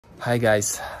Hi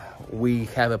guys, we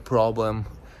have a problem.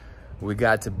 We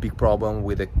got a big problem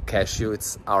with the Cashew.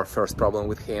 It's our first problem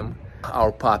with him.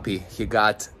 Our puppy, he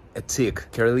got a tick.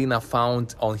 Karolina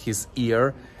found on his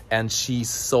ear and she's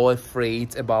so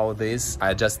afraid about this.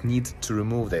 I just need to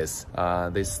remove this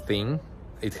thing.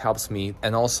 It helps me.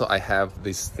 And also I have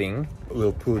this thing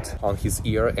we'll put on his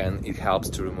ear and it helps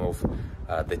to remove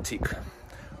the tick.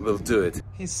 We'll do it.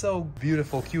 He's so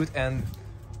beautiful, cute and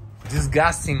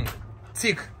disgusting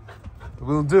tick.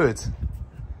 We'll do it.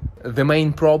 The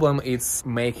main problem is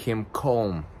make him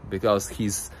calm because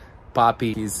his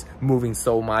puppy is moving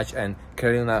so much, and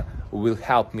Karolina will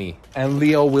help me and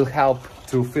Leo will help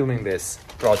to filming this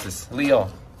process.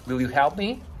 Leo, will you help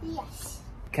me? Yes.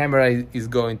 Camera is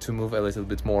going to move a little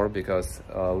bit more because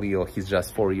Leo, he's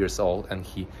just 4 years old and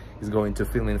he is going to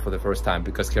film in for the first time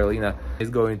because Karolina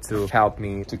is going to help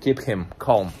me to keep him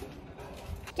calm.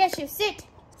 Cashew, sit.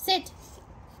 Sit.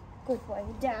 Good boy.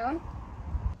 Down.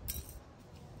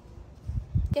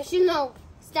 Cashew, no.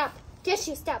 Stop.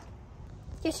 Cashew, stop.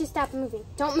 Cashew, stop moving.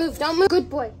 Don't move. Don't move. Good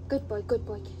boy. Good boy. Good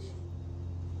boy, Cashew.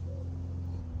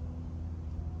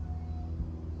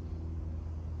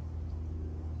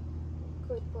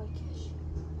 Good boy, Cashew.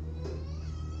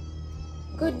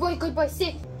 Good boy. Good boy.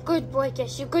 Sit. Good boy,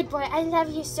 Cashew. Good boy. I love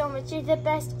you so much. You're the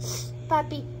best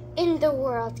puppy in the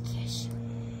world, Cashew.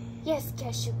 Yes,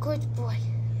 Cashew. Good boy.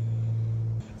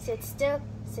 Sit still.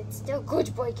 Sit still.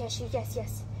 Good boy, Cashew. Yes,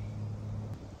 yes.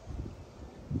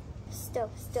 Still,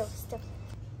 still, still.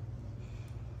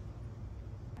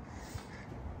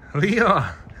 Leo,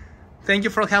 thank you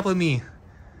for helping me.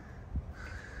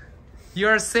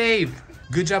 You're safe.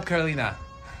 Good job, Karolina.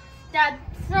 Dad,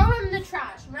 throw him in the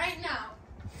trash right now.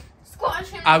 Squash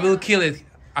him. I will kill it.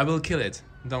 I will kill it.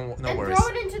 No worries. Throw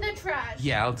it into the trash.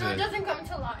 Yeah, I'll do so it. It doesn't come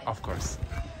to life. Of course.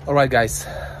 All right, guys,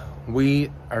 we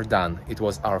are done. It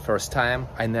was our first time.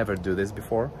 I never do this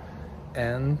before,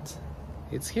 and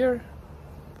it's here.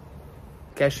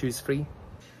 Cashew is free.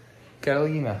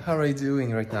 Karolina, how are you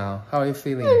doing right now? How are you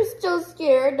feeling? I'm still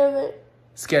scared of it.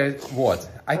 Scared what?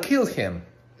 I killed him.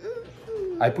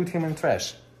 I put him in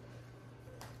trash.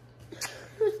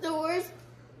 It's the worst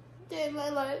day of my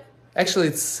life. Actually,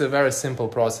 it's a very simple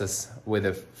process with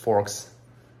the forks.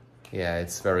 Yeah,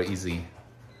 it's very easy.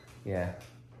 Yeah.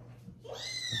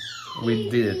 We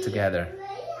did it together.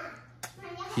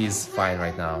 He's fine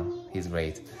right now. He's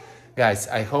great. Guys,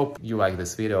 I hope you like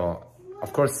this video.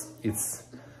 Of course, it's...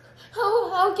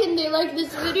 How can they like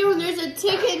this video when there's a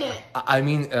tick in it? I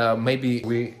mean, maybe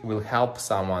we will help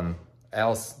someone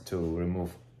else to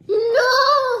remove.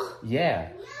 No! Yeah,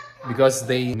 because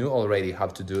they knew already how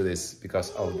to do this because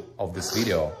of this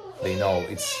video. They know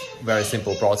it's very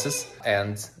simple process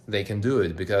and they can do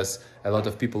it because a lot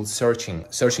of people searching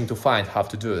to find how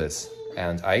to do this.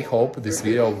 And I hope this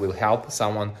video will help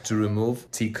someone to remove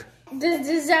tick. This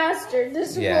disaster,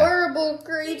 this horrible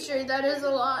creature that is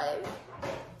alive.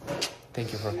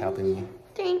 Thank you for helping me.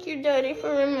 Thank you, Daddy, for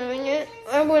removing it.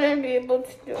 I wouldn't be able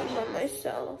to do it by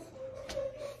myself.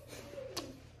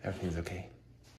 Everything's okay.